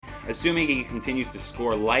Assuming he continues to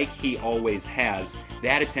score like he always has,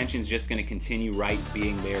 that attention is just going to continue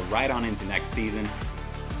being there right on into next season.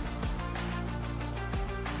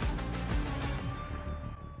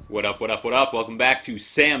 What up, what up, what up? Welcome back to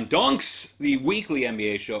Sam Dunks, the weekly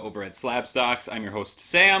NBA show over at Slabstocks. I'm your host,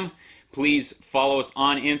 Sam. Please follow us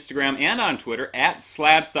on Instagram and on Twitter at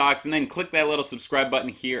Slabstocks, and then click that little subscribe button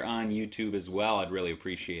here on YouTube as well. I'd really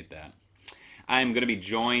appreciate that. I'm going to be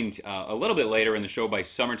joined a little bit later in the show by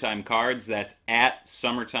Summertime Cards. That's at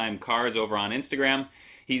Summertime Cards over on Instagram.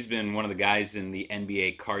 He's been one of the guys in the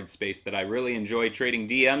NBA card space that I really enjoy trading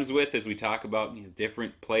DMs with as we talk about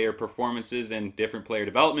different player performances and different player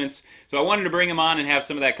developments. So I wanted to bring him on and have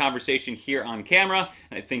some of that conversation here on camera.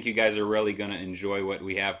 And I think you guys are really going to enjoy what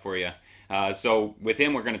we have for you. So with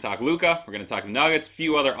him, we're going to talk Luka, we're going to talk Nuggets, a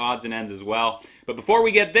few other odds and ends as well. But before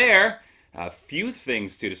we get there, a few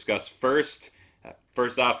things to discuss first.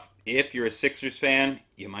 First off, if you're a Sixers fan,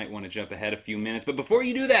 you might want to jump ahead a few minutes. But before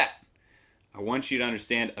you do that, I want you to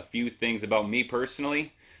understand a few things about me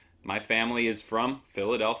personally. My family is from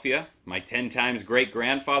Philadelphia. My 10 times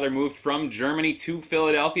great-grandfather moved from Germany to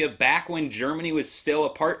Philadelphia back when Germany was still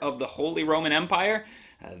a part of the Holy Roman Empire.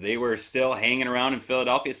 They were still hanging around in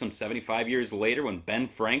Philadelphia some 75 years later when Ben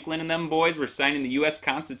Franklin and them boys were signing the U.S.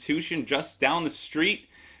 Constitution just down the street.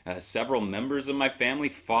 Several members of my family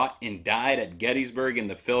fought and died at Gettysburg in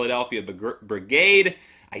the Philadelphia Brigade.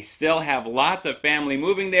 I still have lots of family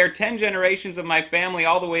moving there, 10 generations of my family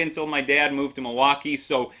all the way until my dad moved to Milwaukee.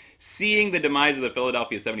 So seeing the demise of the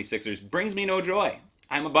Philadelphia 76ers brings me no joy.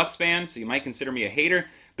 I'm a Bucks fan, so you might consider me a hater,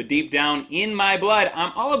 but deep down in my blood,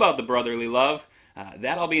 I'm all about the brotherly love.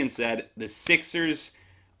 That all being said, the Sixers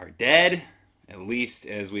are dead, at least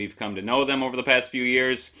as we've come to know them over the past few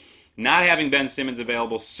years. Not having Ben Simmons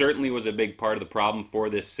available certainly was a big part of the problem for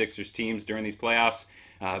this Sixers teams during these playoffs.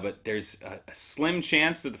 But there's a slim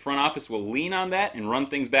chance that the front office will lean on that and run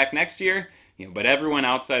things back next year. But everyone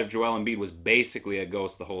outside of Joel Embiid was basically a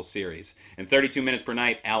ghost the whole series. In 32 minutes per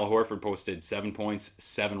night, Al Horford posted 7 points,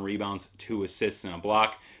 7 rebounds, 2 assists, and a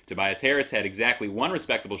block. Tobias Harris had exactly one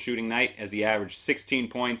respectable shooting night as he averaged 16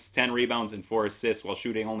 points, 10 rebounds, and 4 assists while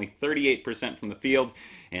shooting only 38% from the field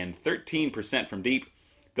and 13% from deep.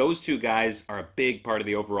 Those two guys are a big part of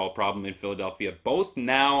the overall problem in Philadelphia, both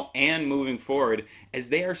now and moving forward, as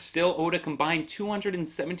they are still owed a combined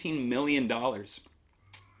 $217 million.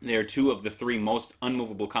 They are two of the 3 most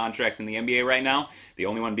unmovable contracts in the NBA right now. The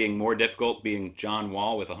only one being more difficult being John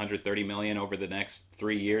Wall with $130 million over the next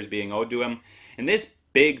 3 years being owed to him. And this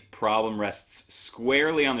big problem rests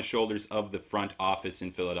squarely on the shoulders of the front office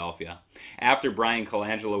in Philadelphia. After Brian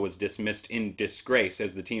Colangelo was dismissed in disgrace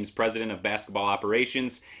as the team's president of basketball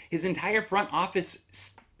operations, his entire front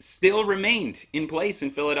office still remained in place in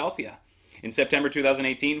Philadelphia. In September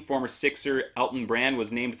 2018, former Sixer Elton Brand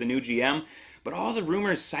was named the new GM, but all the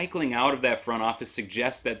rumors cycling out of that front office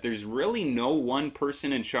suggest that there's really no one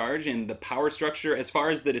person in charge, and the power structure as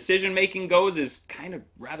far as the decision making goes is kind of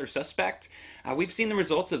rather suspect. We've seen the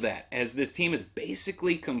results of that as this team has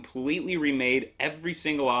basically completely remade every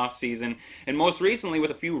single offseason, and most recently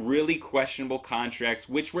with a few really questionable contracts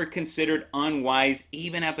which were considered unwise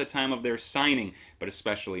even at the time of their signing, but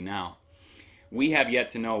especially now. We have yet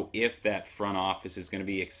to know if that front office is going to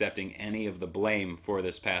be accepting any of the blame for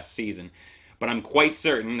this past season. But I'm quite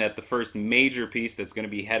certain that the first major piece that's going to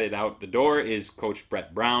be headed out the door is Coach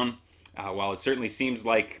Brett Brown. While it certainly seems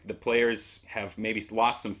like the players have maybe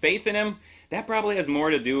lost some faith in him, that probably has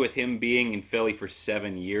more to do with him being in Philly for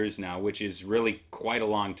 7 years now, which is really quite a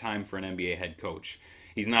long time for an NBA head coach.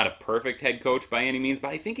 He's not a perfect head coach by any means,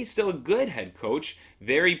 but I think he's still a good head coach.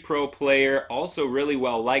 Very pro player, also really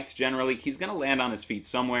well liked generally. He's going to land on his feet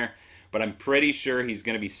somewhere, but I'm pretty sure he's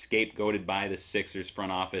going to be scapegoated by the Sixers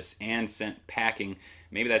front office and sent packing.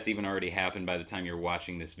 Maybe that's even already happened by the time you're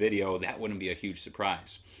watching this video. That wouldn't be a huge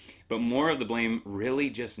surprise. But more of the blame really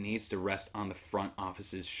just needs to rest on the front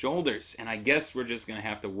office's shoulders, and I guess we're just going to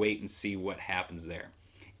have to wait and see what happens there.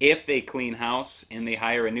 If they clean house and they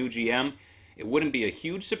hire a new GM, it wouldn't be a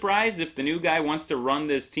huge surprise if the new guy wants to run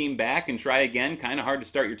this team back and try again. Kind of hard to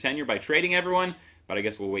start your tenure by trading everyone, but I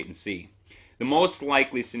guess we'll wait and see. The most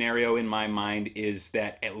likely scenario in my mind is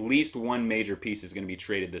that at least one major piece is going to be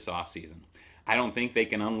traded this offseason. I don't think they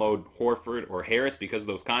can unload Horford or Harris because of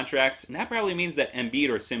those contracts, and that probably means that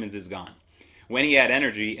Embiid or Simmons is gone. When he had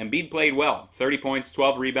energy, Embiid played well. 30 points,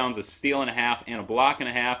 12 rebounds, a steal and a half, and a block and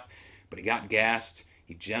a half, but he got gassed.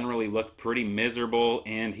 He generally looked pretty miserable,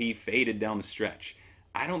 and he faded down the stretch.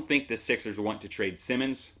 I don't think the Sixers want to trade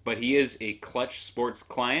Simmons, but he is a Clutch Sports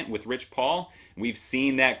client with Rich Paul. We've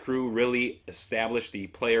seen that crew really establish the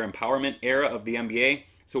player empowerment era of the NBA,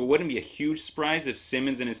 So it wouldn't be a huge surprise if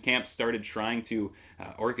Simmons and his camp started trying to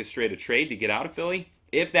orchestrate a trade to get out of Philly.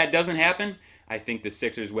 If that doesn't happen, I think the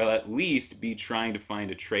Sixers will at least be trying to find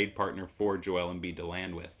a trade partner for Joel Embiid to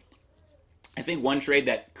land with. I think one trade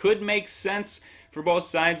that could make sense for both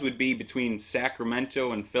sides would be between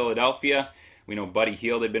Sacramento and Philadelphia. We know Buddy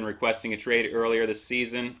Hield had been requesting a trade earlier this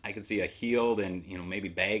season. I could see a Hield and maybe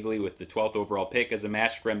Bagley with the 12th overall pick as a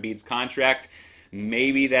match for Embiid's contract.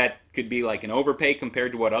 Maybe that could be like an overpay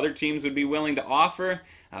compared to what other teams would be willing to offer.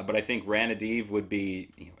 But I think Ranadiv would be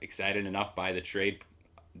excited enough by the trade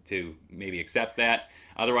to maybe accept that.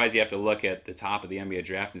 Otherwise, you have to look at the top of the NBA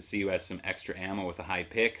draft and see who has some extra ammo with a high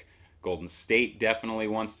pick. Golden State definitely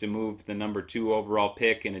wants to move the number 2 overall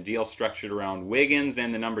pick in a deal structured around Wiggins,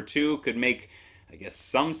 and the number 2 could make, I guess,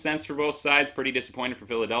 some sense for both sides. Pretty disappointed for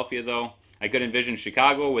Philadelphia, though. I could envision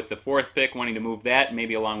Chicago with the 4th pick wanting to move that,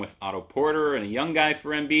 maybe along with Otto Porter and a young guy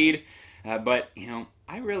for Embiid. But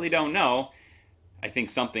I really don't know. I think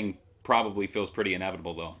something probably feels pretty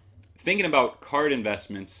inevitable, though. Thinking about card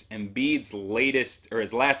investments, Embiid's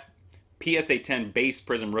his last PSA 10 base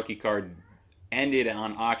Prism rookie card ended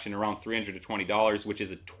on auction around $320, which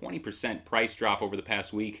is a 20% price drop over the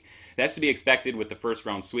past week. That's to be expected with the first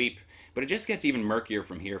round sweep, but it just gets even murkier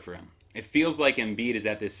from here for him. It feels like Embiid is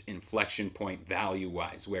at this inflection point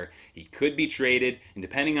value-wise, where he could be traded, and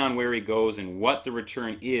depending on where he goes and what the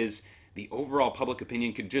return is, the overall public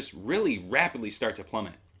opinion could just really rapidly start to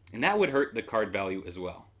plummet. And that would hurt the card value as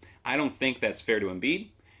well. I don't think that's fair to Embiid.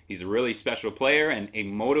 He's a really special player, and a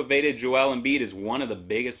motivated Joel Embiid is one of the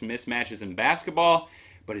biggest mismatches in basketball,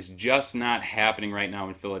 but it's just not happening right now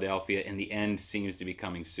in Philadelphia, and the end seems to be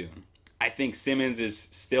coming soon. I think Simmons is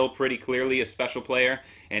still pretty clearly a special player,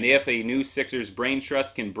 and if a new Sixers brain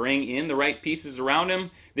trust can bring in the right pieces around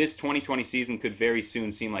him, this 2020 season could very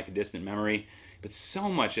soon seem like a distant memory. But so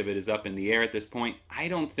much of it is up in the air at this point. I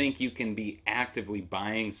don't think you can be actively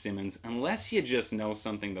buying Simmons unless you just know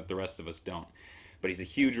something that the rest of us don't. But he's a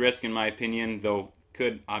huge risk in my opinion, though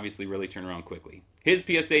could obviously really turn around quickly. His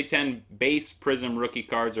PSA 10 base Prism rookie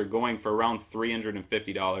cards are going for around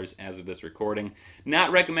 $350 as of this recording.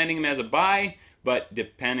 Not recommending him as a buy, but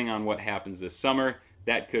depending on what happens this summer,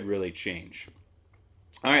 that could really change.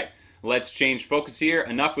 All right, let's change focus here.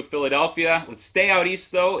 Enough with Philadelphia. Let's stay out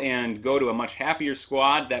east, though, and go to a much happier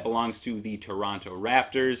squad that belongs to the Toronto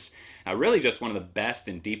Raptors. Really just one of the best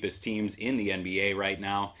and deepest teams in the NBA right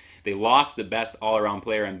now. They lost the best all-around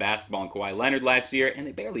player in basketball in Kawhi Leonard last year, and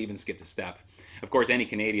they barely even skipped a step. Of course, any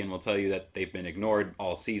Canadian will tell you that they've been ignored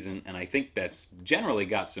all season, and I think that's generally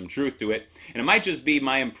got some truth to it. And it might just be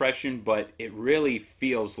my impression, but it really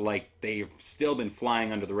feels like they've still been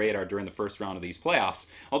flying under the radar during the first round of these playoffs,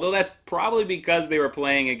 although that's probably because they were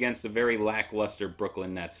playing against a very lackluster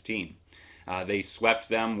Brooklyn Nets team. They swept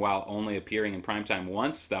them while only appearing in primetime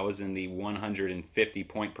once. That was in the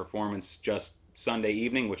 150-point performance just Sunday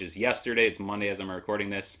evening, which is yesterday. It's Monday as I'm recording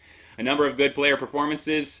this. A number of good player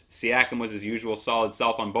performances. Siakam was his usual solid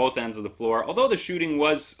self on both ends of the floor, although the shooting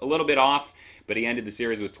was a little bit off, but he ended the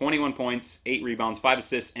series with 21 points, 8 rebounds, 5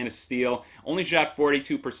 assists, and a steal. Only shot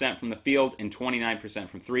 42% from the field and 29%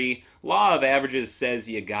 from 3. Law of averages says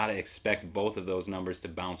you gotta expect both of those numbers to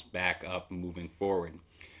bounce back up moving forward.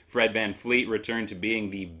 Fred VanVleet returned to being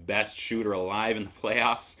the best shooter alive in the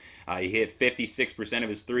playoffs. He hit 56% of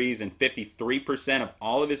his threes and 53% of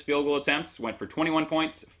all of his field goal attempts. Went for 21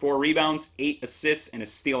 points, 4 rebounds, 8 assists, and a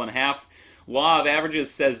steal and a half. Law of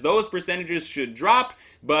averages says those percentages should drop,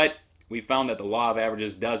 but we found that the law of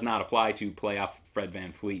averages does not apply to playoff Fred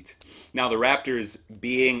VanVleet. Now, the Raptors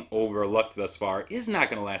being overlooked thus far is not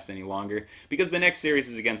going to last any longer because the next series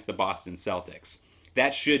is against the Boston Celtics.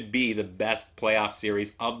 That should be the best playoff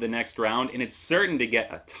series of the next round, and it's certain to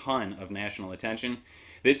get a ton of national attention.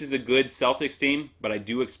 This is a good Celtics team, but I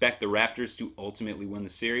do expect the Raptors to ultimately win the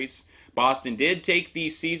series. Boston did take the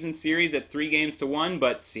season series at 3-1,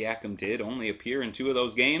 but Siakam did only appear in 2 of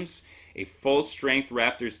those games. A full-strength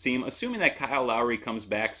Raptors team, assuming that Kyle Lowry comes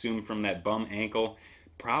back soon from that bum ankle,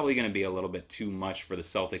 probably going to be a little bit too much for the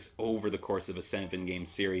Celtics over the course of a 7-game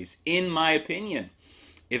series, in my opinion.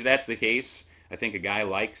 If that's the case, I think a guy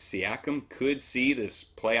like Siakam could see this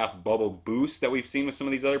playoff bubble boost that we've seen with some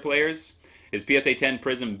of these other players. His PSA 10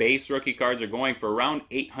 Prism base rookie cards are going for around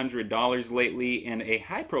 $800 lately, and a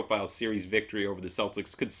high-profile series victory over the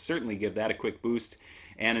Celtics could certainly give that a quick boost.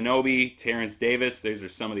 Anunoby, Terrence Davis, those are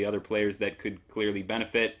some of the other players that could clearly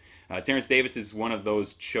benefit. Terrence Davis is one of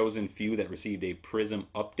those chosen few that received a Prism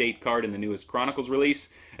update card in the newest Chronicles release.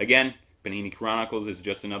 Again, Panini Chronicles is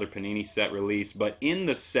just another Panini set release, but in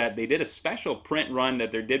the set, they did a special print run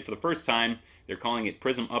that they did for the first time. They're calling it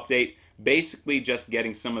Prism Update. basically just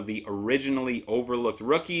getting some of the originally overlooked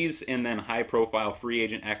rookies and then high-profile free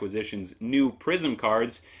agent acquisitions new Prism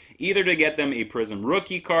cards, either to get them a Prism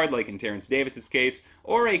rookie card, like in Terrence Davis's case,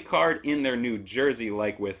 or a card in their new jersey,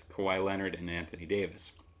 like with Kawhi Leonard and Anthony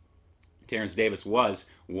Davis. Terrence Davis was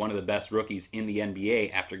one of the best rookies in the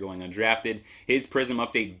NBA after going undrafted. His Prism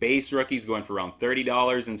Update base rookies going for around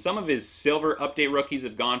 $30, and some of his Silver Update rookies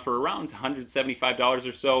have gone for around $175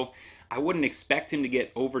 or so. I wouldn't expect him to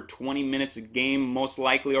get over 20 minutes a game, most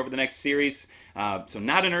likely, over the next series. So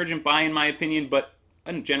not an urgent buy, in my opinion, but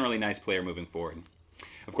a generally nice player moving forward.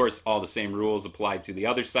 Of course, all the same rules apply to the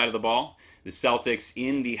other side of the ball. The Celtics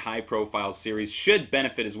in the high-profile series should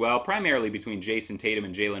benefit as well, primarily between Jason Tatum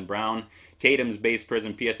and Jaylen Brown. Tatum's base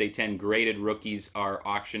Prism PSA 10 graded rookies are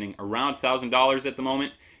auctioning around $1,000 at the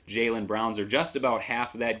moment. Jaylen Brown's are just about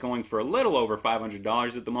half of that, going for a little over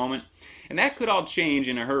 $500 at the moment. And that could all change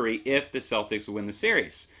in a hurry if the Celtics win the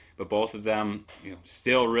series. But both of them,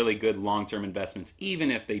 still really good long-term investments, even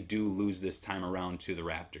if they do lose this time around to the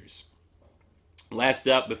Raptors. Last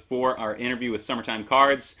up, before our interview with Summertime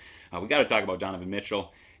Cards, we got to talk about Donovan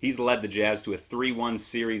Mitchell. He's led the Jazz to a 3-1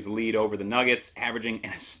 series lead over the Nuggets, averaging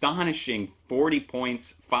an astonishing 40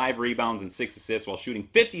 points, 5 rebounds, and 6 assists while shooting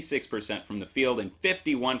 56% from the field and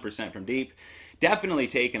 51% from deep. Definitely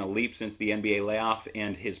taken a leap since the NBA layoff,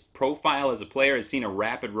 and his profile as a player has seen a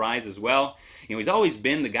rapid rise as well. He's always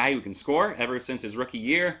been the guy who can score ever since his rookie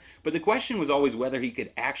year, but the question was always whether he could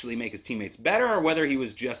actually make his teammates better or whether he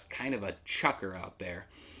was just kind of a chucker out there.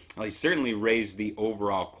 Well, he certainly raised the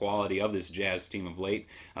overall quality of this Jazz team of late.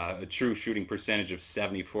 A true shooting percentage of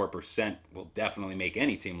 74% will definitely make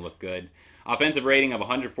any team look good. Offensive rating of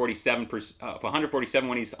 147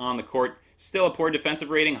 when he's on the court. Still a poor defensive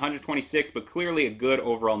rating, 126, but clearly a good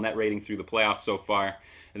overall net rating through the playoffs so far.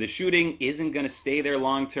 The shooting isn't going to stay there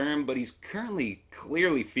long term, but he's currently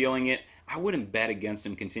clearly feeling it. I wouldn't bet against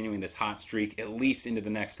him continuing this hot streak at least into the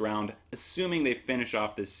next round, assuming they finish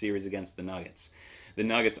off this series against the Nuggets. The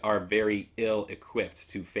Nuggets are very ill-equipped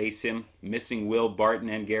to face him. Missing Will Barton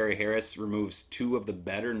and Gary Harris removes 2 of the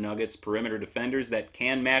better Nuggets perimeter defenders that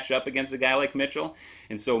can match up against a guy like Mitchell.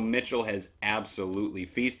 And so Mitchell has absolutely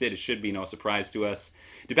feasted. It should be no surprise to us.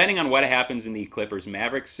 Depending on what happens in the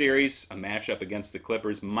Clippers-Mavericks series, a matchup against the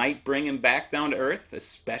Clippers might bring him back down to earth,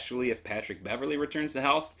 especially if Patrick Beverley returns to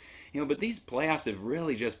health. But these playoffs have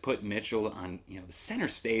really just put Mitchell on, the center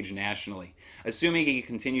stage nationally. Assuming he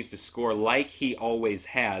continues to score like he always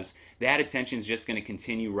has, that attention is just going to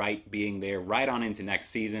continue being there right on into next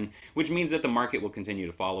season, which means that the market will continue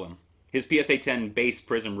to follow him. His PSA 10 base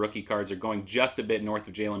Prism rookie cards are going just a bit north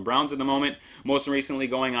of Jaylen Brown's at the moment, most recently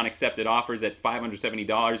going on accepted offers at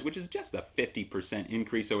 $570, which is just a 50%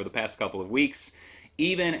 increase over the past couple of weeks.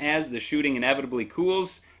 Even as the shooting inevitably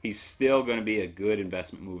cools, he's still going to be a good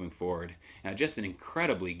investment moving forward. Just an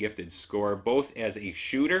incredibly gifted scorer, both as a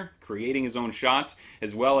shooter, creating his own shots,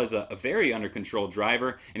 as well as a very under-control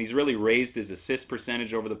driver, and he's really raised his assist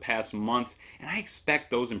percentage over the past month, and I expect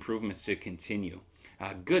those improvements to continue.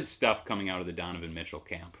 Good stuff coming out of the Donovan Mitchell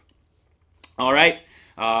camp. All right,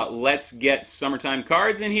 let's get Summertime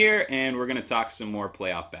Cards in here, and we're going to talk some more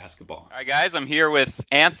playoff basketball. All right, guys, I'm here with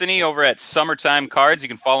Anthony over at Summertime Cards. You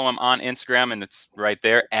can follow him on Instagram, and it's right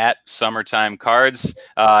there, at Summertime Cards.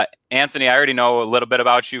 Anthony, I already know a little bit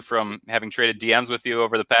about you from having traded DMs with you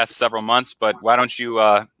over the past several months, but why don't you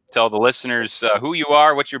tell the listeners who you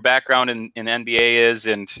are, what your background in NBA is,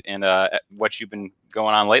 and what you've been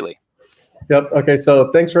going on lately. Yep. Okay.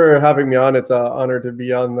 So thanks for having me on. It's an honor to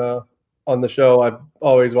be on the show. I've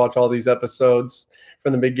always watched all these episodes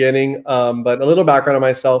from the beginning. But a little background on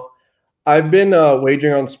myself. I've been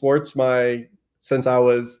wagering on sports since I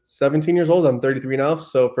was 17 years old. I'm 33 now.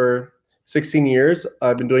 So for 16 years,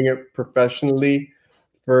 I've been doing it professionally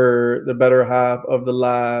for the better half of the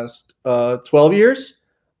last 12 years.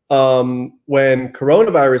 When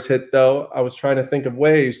coronavirus hit, though, I was trying to think of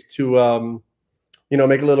ways to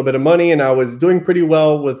make a little bit of money, and I was doing pretty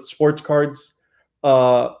well with sports cards.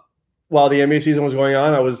 While the NBA season was going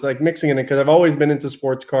on, I was like mixing it in because I've always been into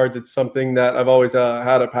sports cards. It's something that I've always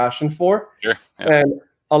had a passion for. Sure. Yeah. And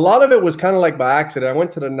a lot of it was kind of like by accident. I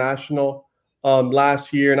went to the National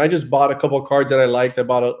last year, and I just bought a couple of cards that I liked. I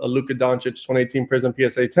bought a Luka Doncic 2018 Prism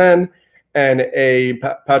PSA 10 and a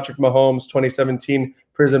Patrick Mahomes 2017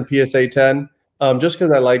 Prism PSA 10. Just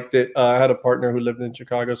because I liked it. I had a partner who lived in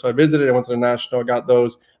Chicago, so I visited. I went to the National, got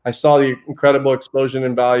those. I saw the incredible explosion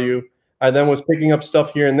in value. I then was picking up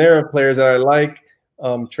stuff here and there of players that I like,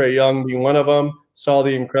 Trae Young being one of them. Saw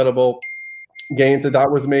the incredible gains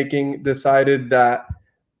that was making. Decided that,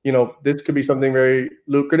 this could be something very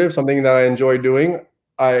lucrative, something that I enjoy doing.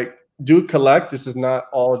 I do collect. This is not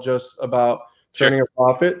all just about turning a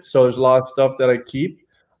profit. So there's a lot of stuff that I keep.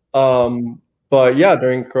 But yeah,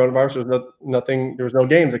 during coronavirus, there was no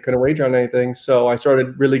games. I couldn't wager on anything. So I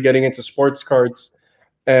started really getting into sports cards,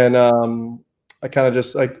 and I kind of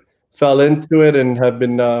just like fell into it and have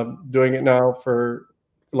been doing it now for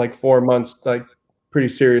like 4 months, like pretty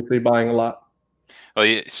seriously buying a lot. Well,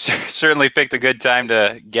 you certainly picked a good time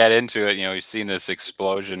to get into it. You know, you've seen this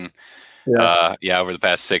explosion, over the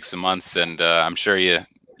past 6 months, and I'm sure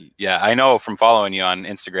I know from following you on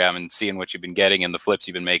Instagram and seeing what you've been getting and the flips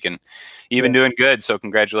you've been making, you've been doing good. So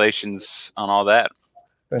congratulations on all that.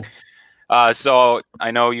 Thanks. So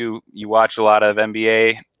I know you watch a lot of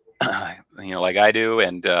NBA, like I do,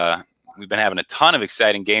 and we've been having a ton of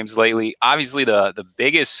exciting games lately. Obviously, the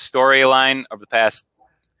biggest storyline of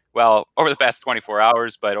over the past 24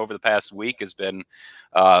 hours, but over the past week has been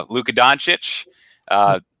Luka Doncic.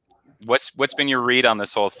 What's been your read on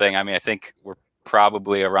this whole thing? I mean, I think we're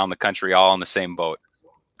probably around the country all in the same boat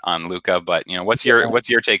on Luka, but what's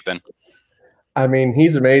your take been? I mean,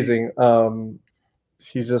 he's amazing.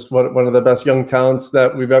 He's just one of the best young talents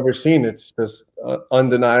that we've ever seen. It's just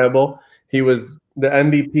undeniable. He was the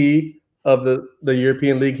MVP of the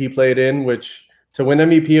European League he played in, which to win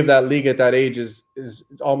MVP of that league at that age is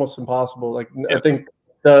almost impossible. Like I think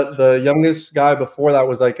the youngest guy before that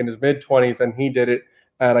was like in his mid-20s, and he did it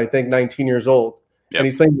at I think 19 years old. Yep. And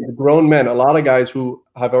he's playing with grown men. A lot of guys who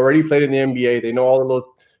have already played in the NBA, they know all the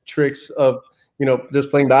little tricks of just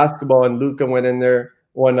playing basketball. And Luka went in there,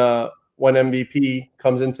 won MVP,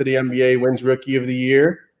 comes into the NBA, wins Rookie of the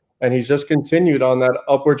Year, and he's just continued on that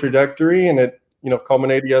upward trajectory. And it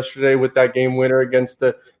culminated yesterday with that game winner against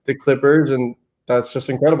the Clippers, and that's just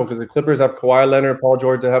incredible because the Clippers have Kawhi Leonard, Paul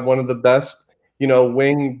George, that have one of the best,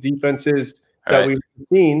 wing defenses that we've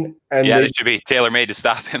seen. And they should be tailor-made to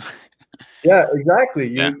stop him. Yeah, exactly.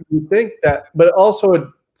 You think that, but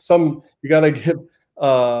also you got to give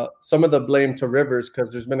some of the blame to Rivers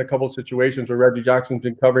because there's been a couple of situations where Reggie Jackson's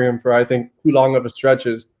been covering him for I think too long of a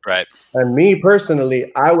stretches. Right. And me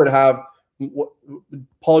personally, I would have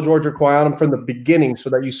Paul George or Kawhi on him from the beginning so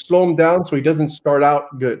that you slow him down so he doesn't start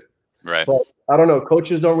out good. Right. But I don't know.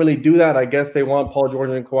 Coaches don't really do that. I guess they want Paul George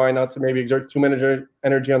and Kawhi not to maybe exert too much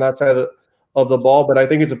energy on that side of the ball. But I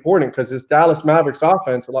think it's important because this Dallas Mavericks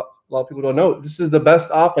offense, a lot of people don't know, this is the best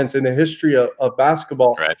offense in the history of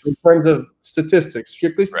basketball in terms of statistics.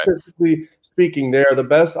 Strictly statistically speaking, they are the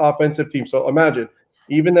best offensive team. So imagine,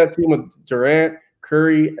 even that team with Durant,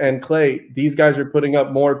 Curry, and Clay, these guys are putting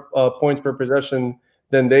up more points per possession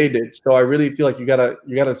than they did. So I really feel like you gotta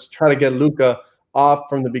try to get Luka off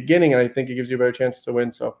from the beginning, and I think it gives you a better chance to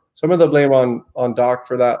win. So some of the blame on Doc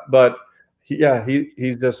for that, but he's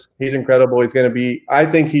incredible. I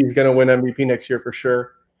think he's gonna win MVP next year for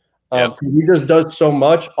sure. He just does so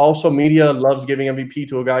much. Also, media loves giving MVP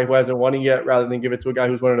to a guy who hasn't won it yet, rather than give it to a guy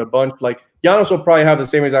who's won it a bunch. Like Giannis will probably have the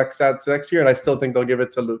same exact stats next year, and I still think they'll give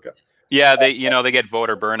it to Luka. Yeah, they get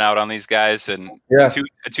voter burnout on these guys, and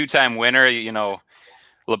a two-time winner.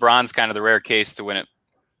 LeBron's kind of the rare case to win it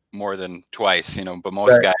more than twice, but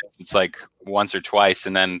most guys it's like once or twice,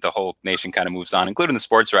 and then the whole nation kind of moves on, including the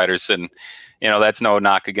sports writers. And that's no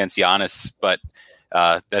knock against Giannis, but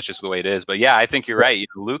that's just the way it is. But yeah, I think you're right.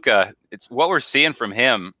 Luka, it's what we're seeing from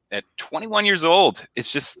him at 21 years old.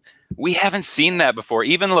 It's just we haven't seen that before.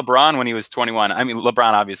 Even LeBron when he was 21. I mean,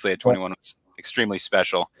 LeBron obviously at 21 was extremely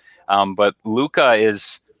special, but Luka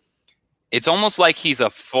it's almost like he's a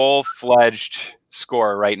full-fledged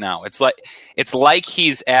scorer right now. It's like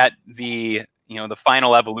he's at the the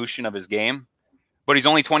final evolution of his game, but he's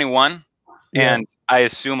only 21, and I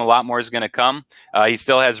assume a lot more is going to come. He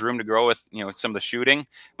still has room to grow with some of the shooting,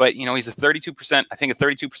 but he's a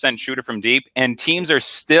 32% shooter from deep, and teams are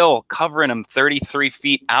still covering him 33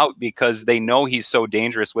 feet out because they know he's so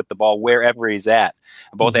dangerous with the ball wherever he's at,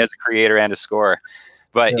 both as a creator and a scorer.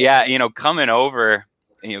 But coming over,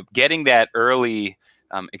 getting that early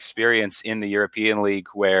experience in the European League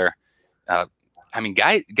where,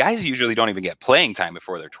 guys usually don't even get playing time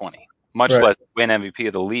before they're 20, much less win MVP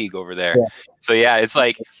of the league over there. Yeah. So it's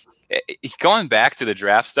like going back to the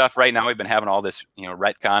draft stuff right now. We've been having all this,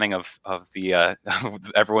 retconning of the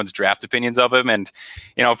everyone's draft opinions of him. And,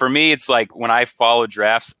 for me, it's like when I follow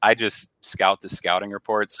drafts, I just scout the scouting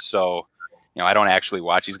reports. So, I don't actually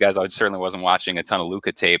watch these guys. I certainly wasn't watching a ton of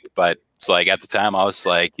Luka tape, but it's like at the time I was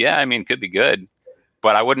like, could be good.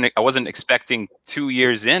 But I wasn't expecting 2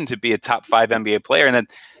 years in to be a top 5 NBA player. And then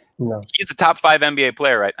he's a top 5 NBA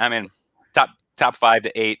player, right? I mean, top 5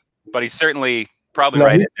 to 8, but he's certainly probably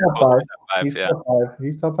right in there. Top 5.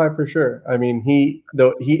 He's top 5 for sure. I mean, he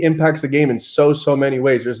impacts the game in so many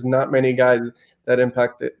ways. There's not many guys that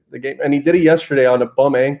impact the game. And he did it yesterday on a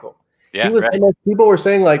bum ankle. Yeah, people were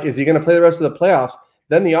saying, like, is he going to play the rest of the playoffs?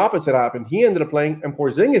 Then the opposite happened. He ended up playing, and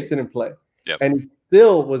Porzingis didn't play. Yep. And he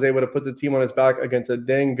still was able to put the team on his back against a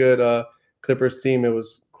dang good Clippers team. It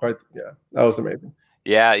was that was amazing.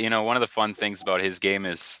 Yeah, one of the fun things about his game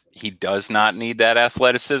is he does not need that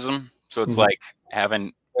athleticism. So it's like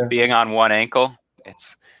being on one ankle,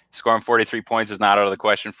 it's scoring 43 points is not out of the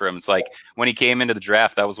question for him. It's like when he came into the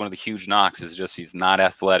draft, that was one of the huge knocks, is just he's not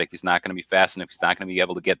athletic. He's not going to be fast enough. He's not going to be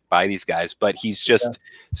able to get by these guys. But he's just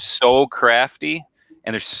so crafty,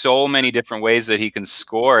 and there's so many different ways that he can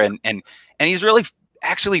score. And he's really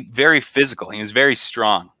actually very physical. He was very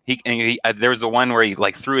strong. There was the one where he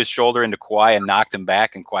like threw his shoulder into Kawhi and knocked him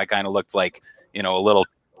back, and Kawhi kind of looked like, a little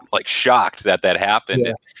like shocked that happened.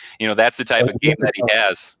 Yeah. And, that's the type of game that he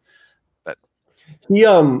has. But he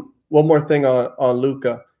one more thing on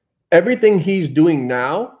Luka. Everything he's doing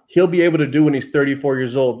now, he'll be able to do when he's 34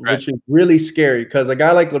 years old, which is really scary, because a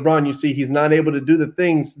guy like LeBron, you see, he's not able to do the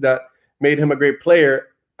things that made him a great player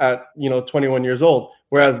at 21 years old.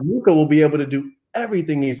 Whereas Luka will be able to do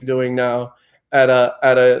everything he's doing now at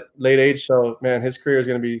a late age. So man, his career is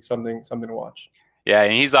going to be something to watch. Yeah,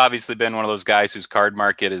 and he's obviously been one of those guys whose card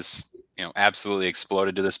market is absolutely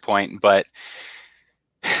exploded to this point. But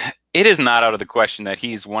it is not out of the question that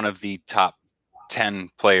he's one of the top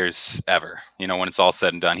 10 players ever, when it's all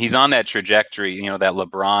said and done. He's on that trajectory, that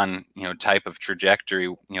LeBron, type of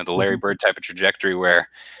trajectory, the Larry Bird type of trajectory where,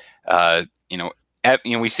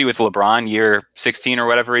 we see with LeBron year 16 or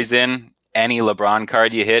whatever he's in, any LeBron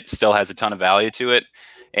card you hit still has a ton of value to it.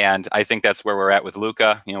 And I think that's where we're at with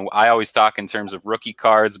Luka. I always talk in terms of rookie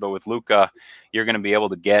cards, but with Luka, you're going to be able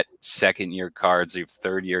to get second-year cards or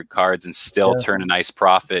third-year cards and still turn a nice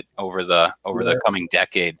profit over the coming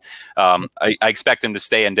decade. I expect him to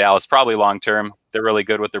stay in Dallas probably long-term. They're really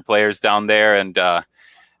good with their players down there, and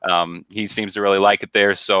he seems to really like it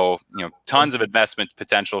there. So, tons of investment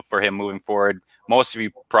potential for him moving forward. Most of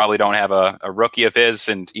you probably don't have a rookie of his,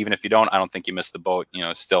 and even if you don't, I don't think you missed the boat.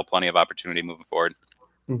 Still plenty of opportunity moving forward.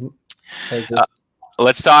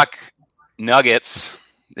 Let's talk Nuggets.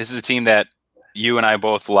 This is a team that you and I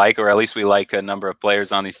both like, or at least we like a number of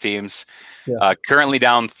players on these teams. Currently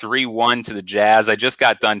down 3-1 to the Jazz. I just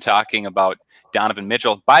got done talking about Donovan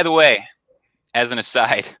Mitchell. By the way, as an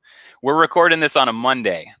aside, we're recording this on a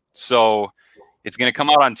Monday, so it's going to come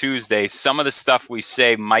out on Tuesday. Some of the stuff we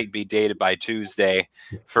say might be dated by Tuesday.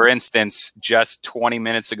 For instance, just 20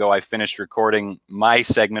 minutes ago, I finished recording my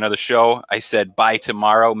segment of the show. I said, by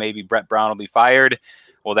tomorrow, maybe Brett Brown will be fired.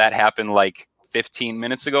 Well, that happened like 15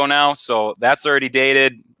 minutes ago now. So that's already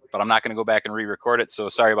dated, but I'm not going to go back and re-record it. So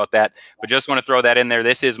sorry about that. But just want to throw that in there.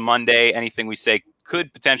 This is Monday. Anything we say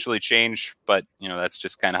could potentially change, but that's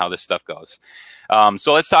just kind of how this stuff goes.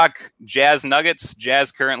 So let's talk Jazz Nuggets.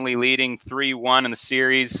 Jazz currently leading 3-1 in the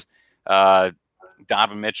series.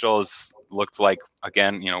 Donovan Mitchell has looked like,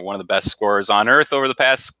 again, one of the best scorers on earth over the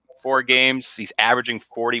past 4 games. He's averaging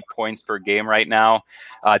 40 points per game right now.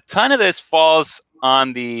 A ton of this falls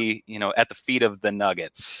on the, at the feet of the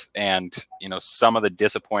Nuggets and, some of the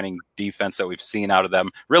disappointing defense that we've seen out of them.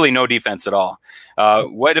 Really no defense at all.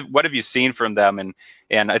 What have you seen from them?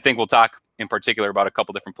 And I think we'll talk in particular about a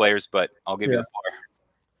couple different players, but I'll give you the floor.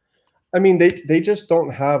 I mean, they just don't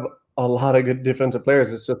have a lot of good defensive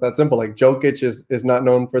players. It's just that simple. Like Jokic is not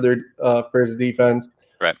known for his defense.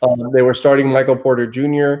 Right. They were starting Michael Porter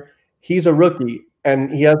Jr. He's a rookie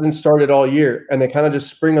and he hasn't started all year. And they kind of just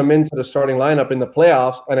spring him into the starting lineup in the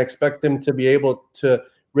playoffs and expect him to be able to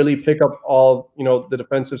really pick up all the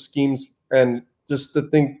defensive schemes and just the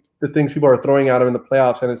things people are throwing at him in the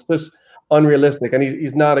playoffs. And it's just unrealistic. And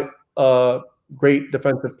he's not a great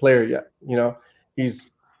defensive player yet. He's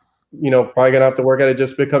probably gonna have to work at it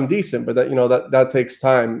just to become decent, but that takes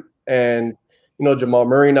time. And Jamal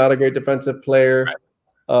Murray, not a great defensive player.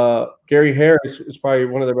 Right. Gary Harris is probably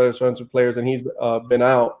one of the better defensive players, and he's been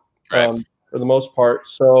out for the most part.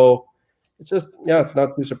 So it's just it's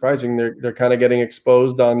not too surprising. They're kind of getting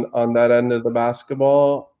exposed on that end of the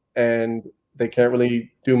basketball, and they can't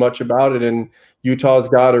really do much about it. And Utah's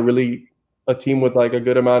got a team with like a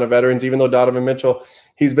good amount of veterans, even though Donovan Mitchell,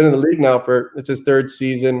 he's been in the league now it's his 3rd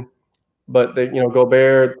season, but they,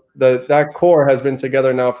 Gobert, that core has been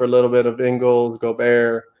together now for a little bit of Ingles,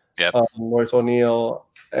 Gobert, Royce O'Neal,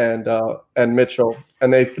 and Mitchell.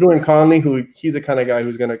 And they threw in Conley, he's the kind of guy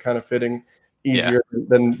who's going to kind of fit in easier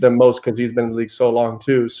than most because he's been in the league so long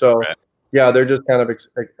too. So they're just kind of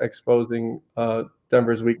exposing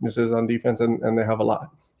Denver's weaknesses on defense, and they have a lot.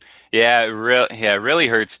 Yeah, it really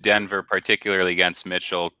hurts Denver, particularly against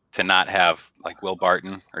Mitchell, to not have like Will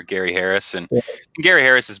Barton or Gary Harris. And Gary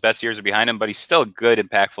Harris's best years are behind him, but he's still a good,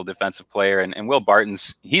 impactful defensive player. And Will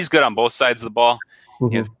Barton's, he's good on both sides of the ball.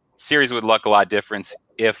 Mm-hmm. You know, series would look a lot different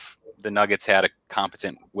if the Nuggets had a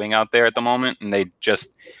competent wing out there at the moment, and they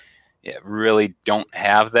just really don't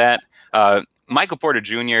have that. Michael Porter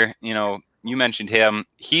Jr., you know, you mentioned him.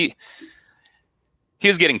 He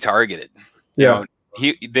was getting targeted. You know,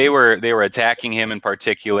 they were attacking him in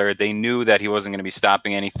particular. They knew that he wasn't going to be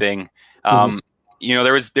stopping anything. You know,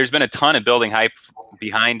 there's been a ton of building hype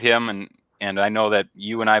behind him, and I know that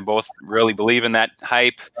you and I both really believe in that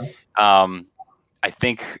hype. I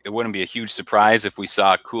think it wouldn't be a huge surprise if we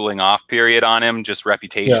saw a cooling off period on him, just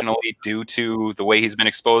reputationally, due to the way he's been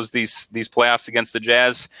exposed these playoffs against the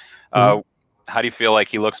Jazz. How do you feel like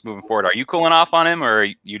he looks moving forward? Are you cooling off on him, or are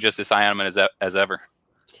you just as high on him as ever?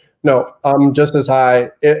 No, I'm just as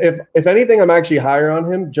high. If anything, I'm actually higher on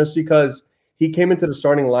him just because he came into the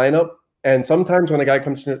starting lineup. And sometimes when a guy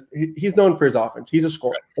comes in, he's known for his offense. He's a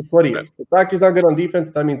scorer. That's what he is. The fact he's not good on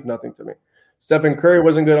defense, that means nothing to me. Stephen Curry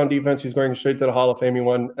wasn't good on defense. He's going straight to the Hall of Fame. He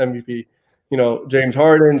won MVP. You know, James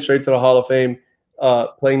Harden, straight to the Hall of Fame,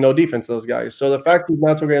 playing no defense, those guys. So the fact he's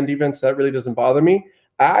not so great on defense, that really doesn't bother me.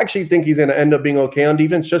 I actually think he's going to end up being okay on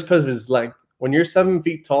defense just because of his length. When you're 7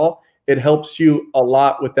 feet tall, it helps you a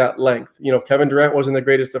lot with that length. You know, Kevin Durant wasn't the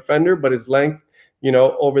greatest defender, but his length, you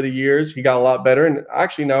know, over the years, he got a lot better. And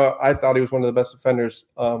actually now I thought he was one of the best defenders.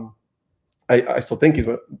 I still think he's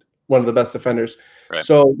one of the best defenders. Right.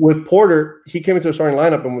 So with Porter, he came into the starting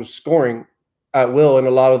lineup and was scoring at will in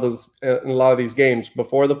a lot of these games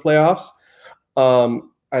before the playoffs.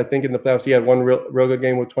 I think in the playoffs he had one real good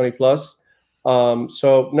game with 20 plus.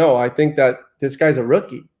 So no, I think that this guy's a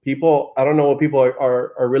rookie. I don't know what people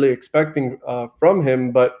are really expecting from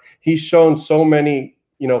him, but he's shown so many,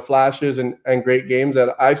 you know, flashes and great games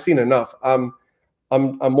that I've seen enough. I'm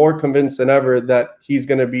more convinced than ever that he's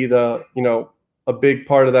going to be a big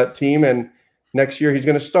part of that team. And next year he's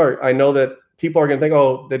going to start. I know that people are going to think,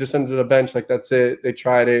 oh, they just sent him to the bench. Like, that's it. They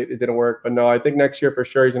tried it. It didn't work. But no, I think next year for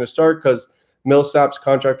sure he's going to start because Millsap's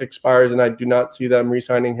contract expires and I do not see them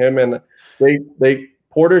re-signing him. And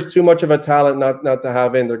Porter's too much of a talent not to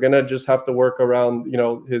have in. They're going to just have to work around, you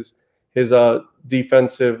know, his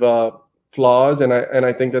defensive flaws. And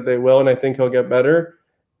I think that they will. And I think he'll get better.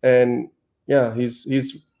 And yeah, he's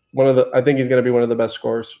I think he's going to be one of the best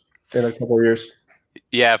scorers in a couple of years.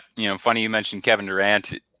 Yeah, you know, funny you mentioned Kevin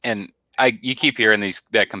Durant, and you keep hearing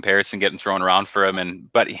that comparison getting thrown around for him,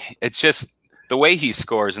 but it's just the way he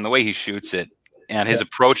scores and the way he shoots it, and his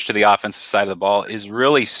approach to the offensive side of the ball is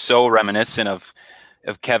really so reminiscent of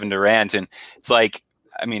Kevin Durant. And it's like,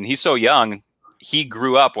 I mean, he's so young. He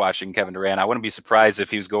grew up watching Kevin Durant. I wouldn't be surprised if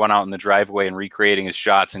he was going out in the driveway and recreating his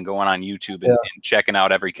shots and going on YouTube and checking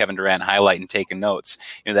out every Kevin Durant highlight and taking notes.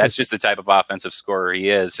 You know, that's just the type of offensive scorer he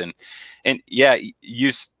is. And yeah,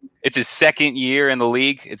 it's his second year in the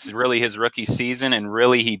league. It's really his rookie season, and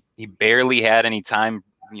really he barely had any time,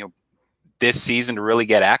 you know, this season to really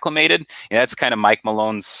get acclimated. And that's kind of Mike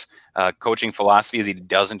Malone's coaching philosophy, is he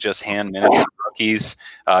doesn't just hand minutes to rookies.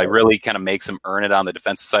 He really kind of makes them earn it on the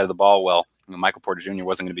defensive side of the ball. Well, Michael Porter Jr.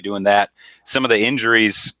 wasn't going to be doing that. Some of the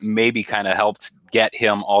injuries maybe kind of helped get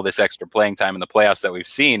him all this extra playing time in the playoffs that we've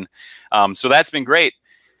seen. So that's been great.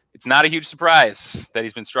 It's not a huge surprise that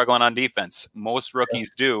he's been struggling on defense. Most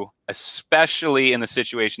rookies do, especially in the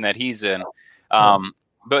situation that he's in.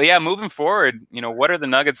 But yeah, moving forward, you know, what are the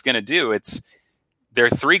Nuggets going to do? They're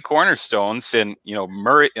three cornerstones, and you know,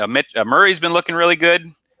 Murray's been looking really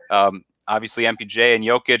good. Obviously, MPJ and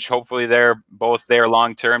Jokic, hopefully they're both there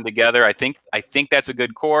long term together. I think that's a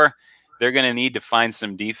good core. They're going to need to find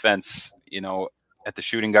some defense, you know, at the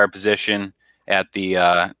shooting guard position, at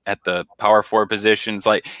the power forward positions.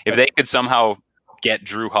 Like, if they could somehow get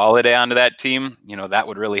Drew Holiday onto that team, you know, that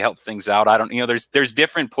would really help things out. There's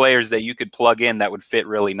different players that you could plug in that would fit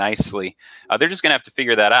really nicely. They're just going to have to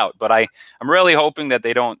figure that out. But I'm really hoping that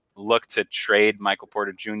they don't look to trade Michael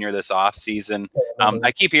Porter Jr. this offseason.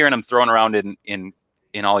 I keep hearing him thrown around in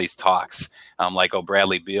all these talks, like, oh,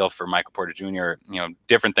 Bradley Beal for Michael Porter Jr., you know,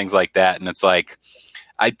 different things like that. And it's like,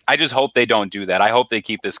 I just hope they don't do that. I hope they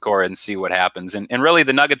keep this core and see what happens. And really,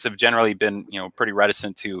 the Nuggets have generally been, you know, pretty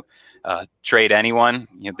reticent to trade anyone.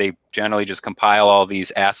 You know, they generally just compile all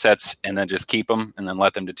these assets and then just keep them and then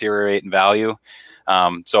let them deteriorate in value.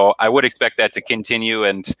 So I would expect that to continue.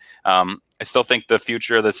 And I still think the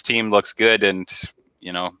future of this team looks good. And,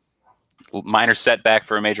 you know, minor setback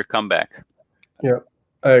for a major comeback. Yeah,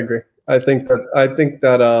 I agree. I think that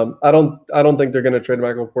I don't think they're going to trade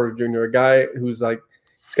Michael Porter Jr., a guy who's like,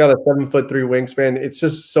 he's got a 7'3" wingspan. It's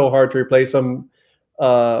just so hard to replace him.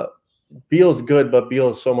 Beal's good, but Beal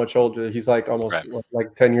is so much older. He's like almost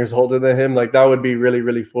like 10 years older than him. Like that would be really,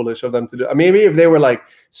 really foolish of them to do. Maybe if they were like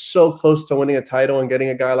so close to winning a title and getting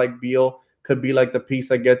a guy like Beal could be like the piece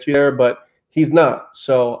that gets you there, but he's not.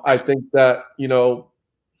 So I think that,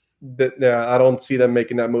 I don't see them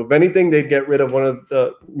making that move. If anything, they'd get rid of one of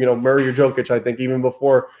the, Murray or Jokic, I think, even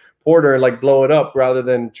before Porter, and like blow it up rather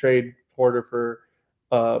than trade Porter for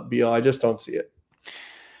Beal. I just don't see it.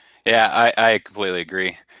 Yeah, I completely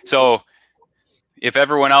agree. So if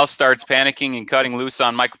everyone else starts panicking and cutting loose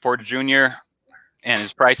on Michael Porter Jr. and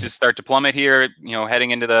his prices start to plummet here,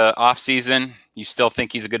 heading into the offseason, you still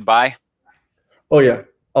think he's a good buy? Oh, yeah.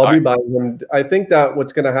 I'll be buying him. I think that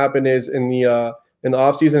what's going to happen is in the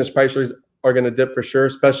offseason, his prices are going to dip for sure,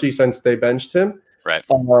 especially since they benched him. Right.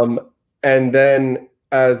 And then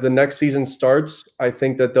as the next season starts, I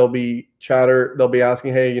think that there'll be chatter. They'll be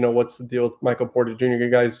asking, hey, what's the deal with Michael Porter Jr.? You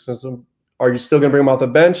guys, are you still going to bring him off the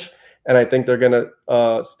bench? And I think they're going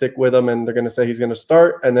to stick with him, and they're going to say he's going to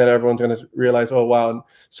start. And then everyone's going to realize, oh, wow, and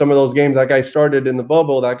some of those games that guy started in the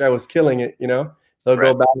bubble, that guy was killing it, They'll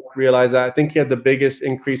go back and realize that. I think he had the biggest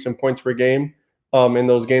increase in points per game in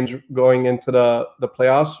those games going into the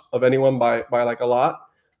playoffs of anyone by like a lot.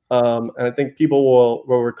 And I think people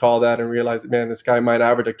will recall that and realize, man, this guy might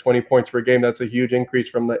average like 20 points per game. That's a huge increase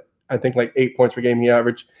from I think like 8 points per game he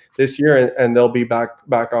averaged this year, and they'll be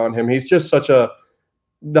back on him. He's just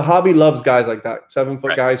the hobby loves guys like that,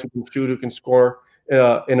 7-foot guys who can shoot, who can score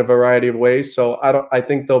in a variety of ways. So I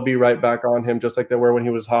think they'll be right back on him, just like they were when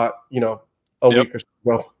he was hot, a week or so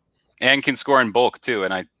ago. And can score in bulk too.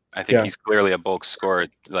 And I think he's clearly a bulk scorer.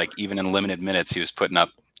 Like even in limited minutes, he was putting up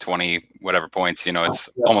 20 whatever points. It's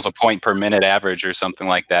almost a point per minute average or something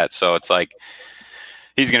like that. So it's like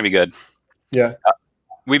he's going to be good. Yeah.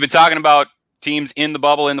 We've been talking about teams in the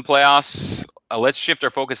bubble, in the playoffs. Let's shift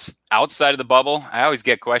our focus outside of the bubble. I always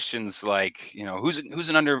get questions like, who's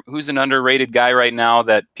an underrated guy right now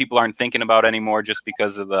that people aren't thinking about anymore just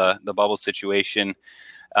because of the bubble situation.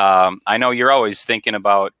 I know you're always thinking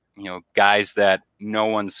about, guys that no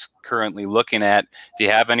one's currently looking at. Do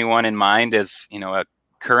you have anyone in mind as, a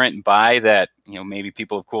current buy that, maybe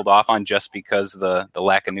people have cooled off on just because the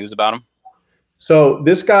lack of news about him? So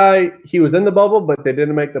this guy, he was in the bubble, but they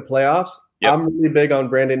didn't make the playoffs. Yep. I'm really big on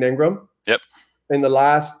Brandon Ingram. Yep. In the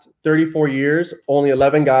last 34 years, only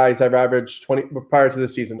 11 guys have averaged 20 prior to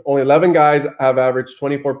this season. Only 11 guys have averaged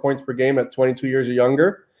 24 points per game at 22 years or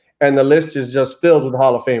younger. And the list is just filled with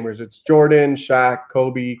Hall of Famers. It's Jordan, Shaq,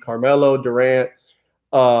 Kobe, Carmelo, Durant,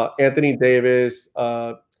 Anthony Davis,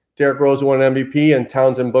 Derrick Rose won an MVP, and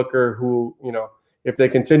Townsend Booker, who, if they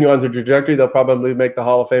continue on their trajectory, they'll probably make the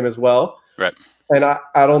Hall of Fame as well. Right. And I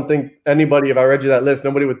don't think anybody, if I read you that list,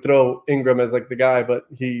 nobody would throw Ingram as like the guy, but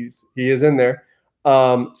he is in there.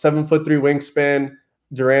 7'3" wingspan.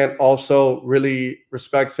 Durant also really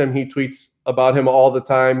respects him. He tweets about him all the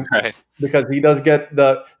time because he does get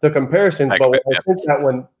the comparisons. But I think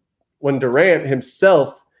that when Durant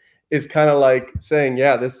himself is kind of like saying,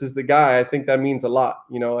 yeah, this is the guy, I think that means a lot.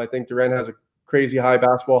 I think Durant has a crazy high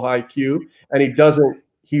basketball IQ, and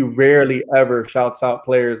he rarely ever shouts out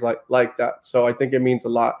players like that. So I think it means a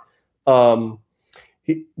lot.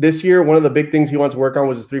 This year, one of the big things he wants to work on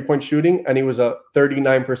was his three-point shooting, and he was a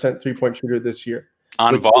 39% three-point shooter this year.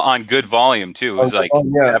 On good volume, too. It was like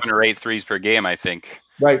 7 or 8 threes per game, I think.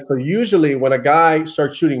 Right. So usually when a guy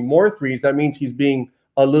starts shooting more threes, that means he's being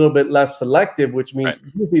a little bit less selective, which means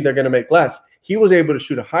usually they're going to make less. He was able to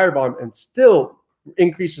shoot a higher volume and still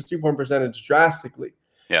increase his three-point percentage drastically.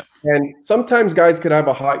 Yeah. And sometimes guys could have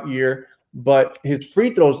a hot year, but his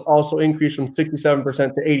free throws also increase from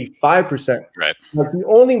 67% to 85%. Right. But the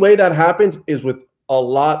only way that happens is with a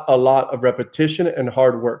lot of repetition and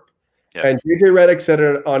hard work. Yep. And JJ Redick said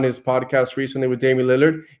it on his podcast recently with Damian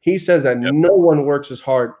Lillard. He says that no one works as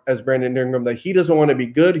hard as Brandon Ingram, that he doesn't want to be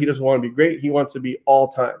good. He doesn't want to be great. He wants to be all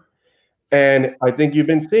time. And I think you've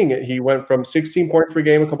been seeing it. He went from 16 points per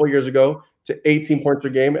game a couple of years ago to 18 points per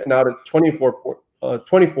game, and now to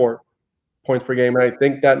 24 points per game. And I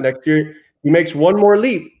think that next year he makes one more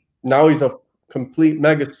leap. Now he's a complete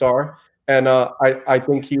megastar. And I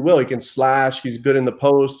think he will. He can slash. He's good in the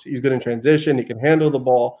post. He's good in transition. He can handle the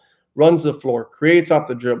ball, runs the floor, creates off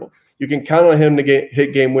the dribble. You can count on him to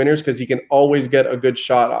hit game winners because he can always get a good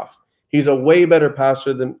shot off. He's a way better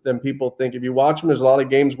passer than people think. If you watch him, there's a lot of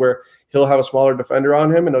games where he'll have a smaller defender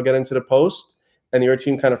on him and he'll get into the post, and your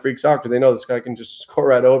team kind of freaks out because they know this guy can just score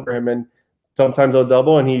right over him. And sometimes they'll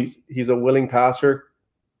double, and he's a willing passer.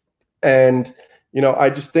 And I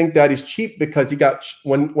just think that he's cheap because he got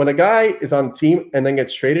when a guy is on a team and then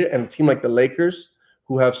gets traded, and a team like the Lakers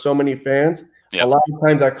who have so many fans, A lot of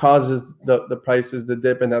times that causes the prices to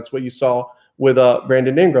dip, and that's what you saw with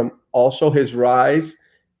Brandon Ingram. Also, his rise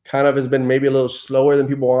kind of has been maybe a little slower than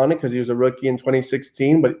people wanted because he was a rookie in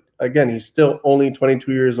 2016. But again, he's still only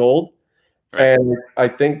 22 years old. Right. And I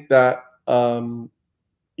think that,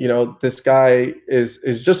 this guy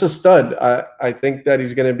is just a stud. I think that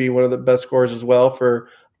he's going to be one of the best scorers as well for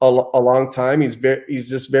a long time. He's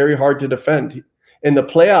just very hard to defend. In the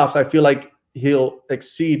playoffs, I feel like he'll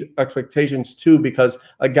exceed expectations too, because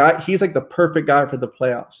he's like the perfect guy for the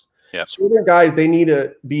playoffs. Yeah. Certain guys, they need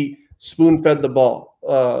to be spoon-fed the ball.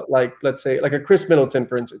 Like, let's say, like a Chris Middleton,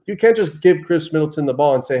 for instance. You can't just give Chris Middleton the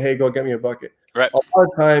ball and say, hey, go get me a bucket. Right. A lot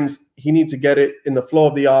of times he needs to get it in the flow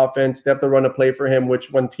of the offense. They have to run a play for him,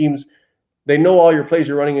 which when teams, they know all your plays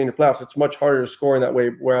you're running in your playoffs, it's much harder to score in that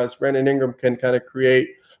way, whereas Brandon Ingram can kind of create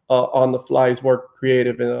on the fly. He's more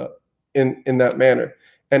creative in that manner.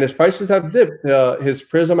 And his prices have dipped. His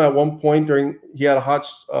Prism at one point he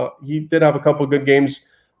did have a couple of good games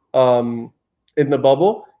in the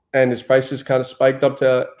bubble, and his prices kind of spiked up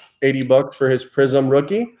to $80 for his Prism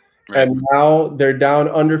rookie. Right. And now they're down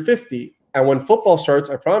under 50. And when football starts,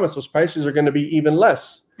 I promise those prices are going to be even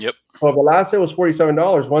less. Yep. So the last day was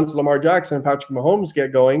 $47. Once Lamar Jackson and Patrick Mahomes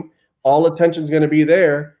get going, all attention is going to be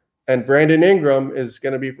there. And Brandon Ingram is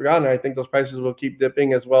going to be forgotten. I think those prices will keep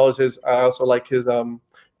dipping, as well as I also like his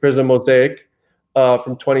Prism Mosaic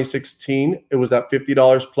from 2016. It was at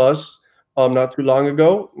 $50 plus not too long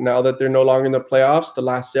ago. Now that they're no longer in the playoffs, the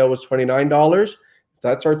last sale was $29. If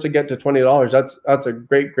that starts to get to $20, that's a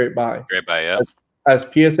great buy. Great buy, yeah. As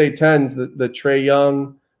PSA 10s, the Trae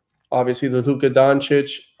Young, obviously the Luka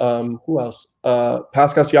Doncic, who else?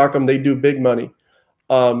 Pascal Siakam, they do big money.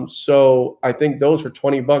 So I think those for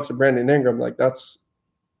 $20 of Brandon Ingram, like that's,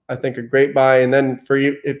 I think, a great buy. And then for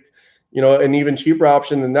you, an even cheaper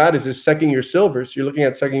option than that is his second-year silvers. You're looking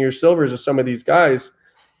at second-year silvers of some of these guys.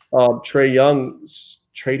 Trae Young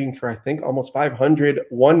trading for, I think, almost 500.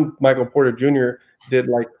 One, Michael Porter Jr. did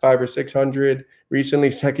like 500 or 600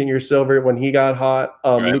 recently, second-year silver when he got hot.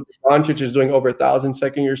 Right. Luka Doncic is doing over 1,000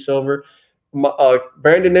 second-year silver.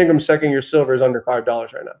 Brandon Ingram's second-year silver is under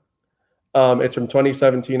 $5 right now. It's from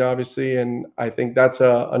 2017, obviously, and I think that's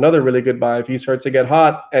another really good buy. If he starts to get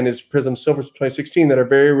hot and his Prism Silvers from 2016 that are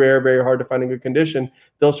very rare, very hard to find in good condition,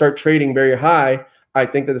 they'll start trading very high. I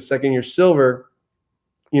think that the second-year silver,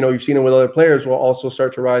 you've seen it with other players, will also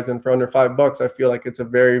start to rise. And for under $5, I feel like it's a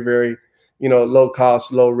very, very, low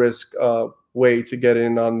cost, low risk way to get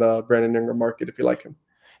in on the Brandon Ingram market if you like him.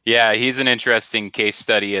 Yeah, he's an interesting case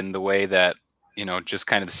study in the way that, just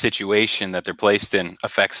kind of the situation that they're placed in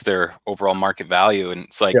affects their overall market value. And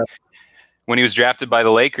it's like when he was drafted by the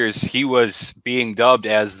Lakers, he was being dubbed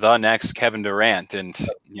as the next Kevin Durant. And,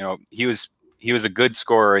 he was a good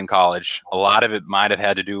scorer in college. A lot of it might have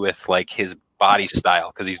had to do with like his body style,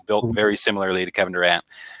 because he's built very similarly to Kevin Durant.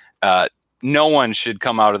 No one should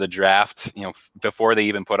come out of the draft, before they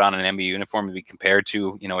even put on an NBA uniform to be compared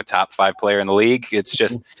to, a top 5 player in the league. It's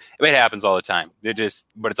just, it happens all the time.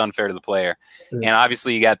 But it's unfair to the player. And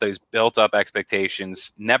obviously you got those built up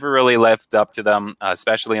expectations, never really lived up to them,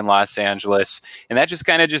 especially in Los Angeles. And that just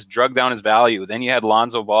kind of drug down his value. Then you had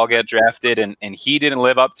Lonzo Ball get drafted and he didn't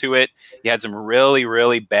live up to it. You had some really,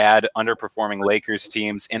 really bad underperforming Lakers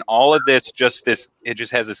teams. And all of this, it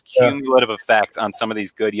just has this cumulative effect on some of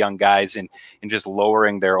these good young guys and just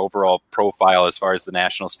lowering their overall profile as far as the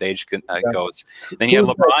national stage goes. Then you have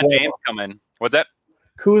LeBron James come in. What's that?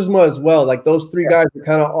 Kuzma as well. Like those three guys were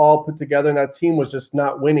kind of all put together, and that team was just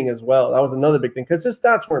not winning as well. That was another big thing because his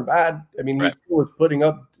stats weren't bad. I mean, he still was putting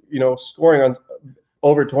up, scoring on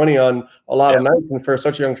over 20 on a lot of nights, and for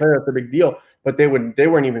such a young player, that's a big deal. But they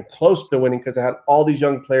weren't even close to winning because they had all these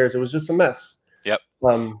young players. It was just a mess. Yep.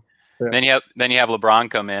 Then you have LeBron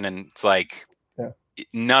come in, and it's like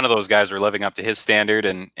none of those guys were living up to his standard,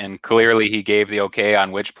 and clearly he gave the okay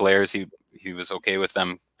on which players he was okay with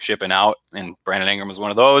them shipping out, and Brandon Ingram was one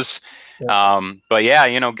of those. But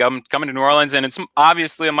coming to New Orleans, and it's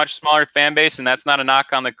obviously a much smaller fan base, and that's not a knock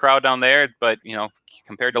on the crowd down there, but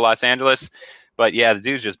compared to Los Angeles. But the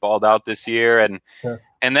dude's just balled out this year,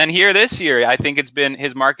 and then here this year, I think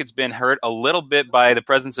his market's been hurt a little bit by the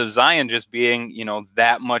presence of Zion just being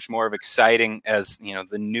that much more of exciting as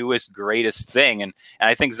the newest greatest thing, and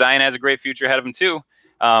I think Zion has a great future ahead of him too.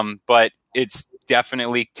 But it's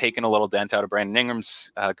definitely taken a little dent out of Brandon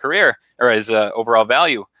Ingram's career or his overall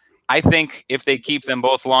value. I think if they keep them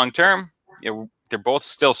both long term, they're both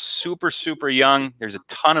still super, super young. There's a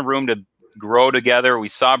ton of room to grow together. We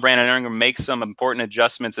saw Brandon Ingram make some important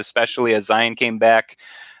adjustments, especially as Zion came back.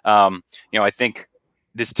 I think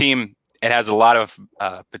this team it has a lot of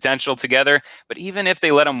potential together. But even if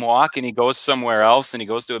they let him walk and he goes somewhere else and he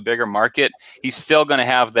goes to a bigger market, he's still going to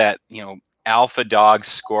have that, alpha dog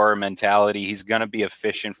scorer mentality. He's going to be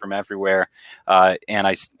efficient from everywhere. And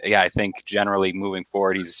I think generally moving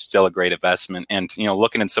forward, he's still a great investment. And,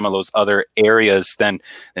 looking at some of those other areas than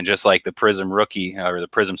just like the Prism rookie or the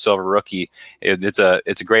Prism Silver rookie, it's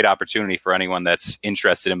a great opportunity for anyone that's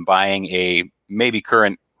interested in buying a maybe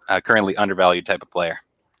currently undervalued type of player.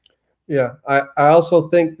 Yeah. I also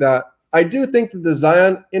think that the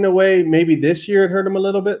Zion, in a way, maybe this year it hurt him a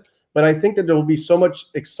little bit. But I think that there will be so much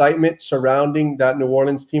excitement surrounding that New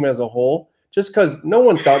Orleans team as a whole, just because no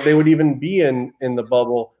one thought they would even be in the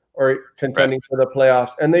bubble or contending for the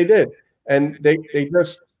playoffs, and they did. And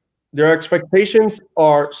their expectations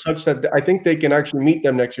are such that I think they can actually meet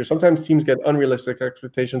them next year. Sometimes teams get unrealistic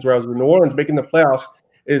expectations, whereas with New Orleans making the playoffs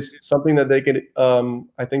is something that they can,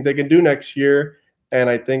 I think they can do next year. And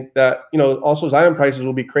I think that also Zion prices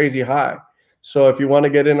will be crazy high. So if you want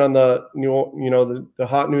to get in on the the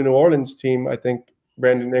hot new New Orleans team, I think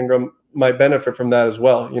Brandon Ingram might benefit from that as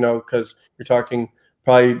well. Because you're talking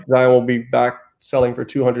probably Zion will be back selling for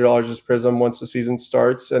 $200 as Prism once the season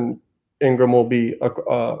starts, and Ingram will be a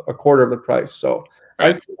quarter of the price. So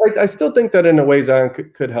right. I still think that in a way Zion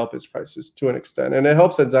could help his prices to an extent, and it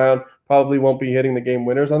helps that Zion probably won't be hitting the game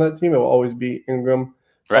winners on that team. It will always be Ingram.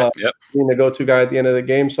 Right. Yep. Being the go-to guy at the end of the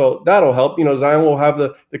game. So that'll help. Zion will have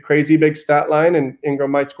the crazy big stat line, and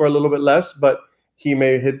Ingram might score a little bit less, but he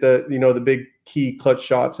may hit the big key clutch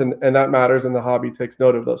shots, and that matters, and the hobby takes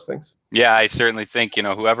note of those things. Yeah, I certainly think,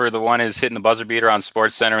 whoever the one is hitting the buzzer beater on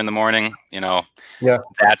SportsCenter in the morning,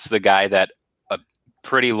 that's the guy that a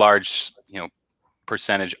pretty large,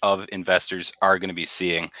 percentage of investors are going to be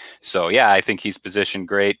seeing. So yeah, I think he's positioned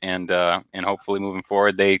great, and hopefully moving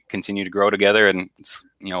forward they continue to grow together, and it's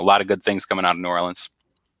a lot of good things coming out of New Orleans.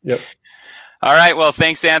 Yep. All right, well,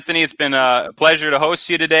 thanks, Anthony. It's been a pleasure to host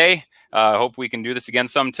you today. Hope we can do this again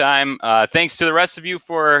sometime. Thanks to the rest of you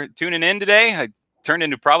for tuning in today. I turned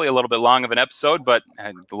into probably a little bit long of an episode, but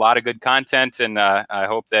had a lot of good content, and I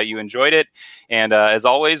hope that you enjoyed it. And as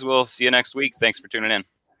always, we'll see you next week. Thanks for tuning in.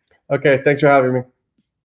 Okay, thanks for having me.